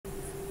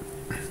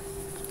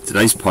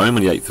Today's poem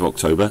on the 8th of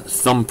October,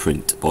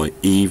 Thumbprint by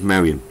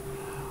Merriam.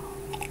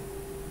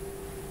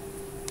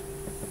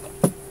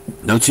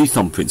 No two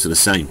thumbprints are the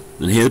same,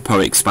 and here the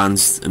poet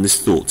expands in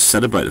this thought to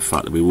celebrate the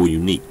fact that we're all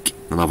unique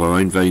and have our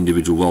own very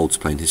individual role to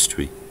play in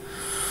history.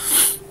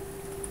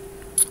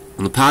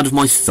 On the pad of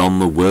my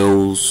thumb are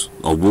walls,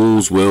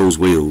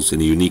 wheels in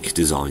a unique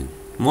design.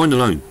 Mine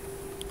alone.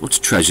 What a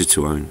treasure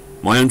to own.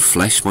 My own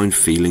flesh, my own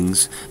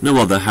feelings,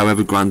 no other,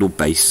 however grand or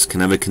base,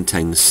 can ever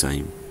contain the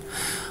same.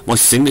 My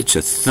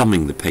signature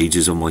thumbing the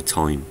pages of my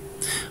time.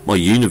 My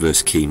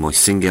universe key, my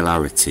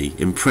singularity,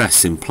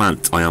 impress,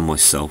 implant, I am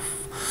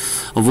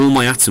myself. Of all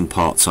my atom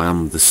parts I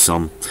am the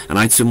sum, and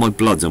out of my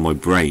blood and my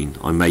brain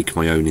I make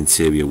my own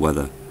interior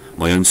weather,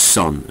 my own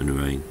sun and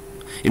rain.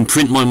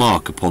 Imprint my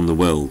mark upon the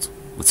world,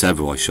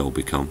 whatever I shall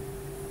become.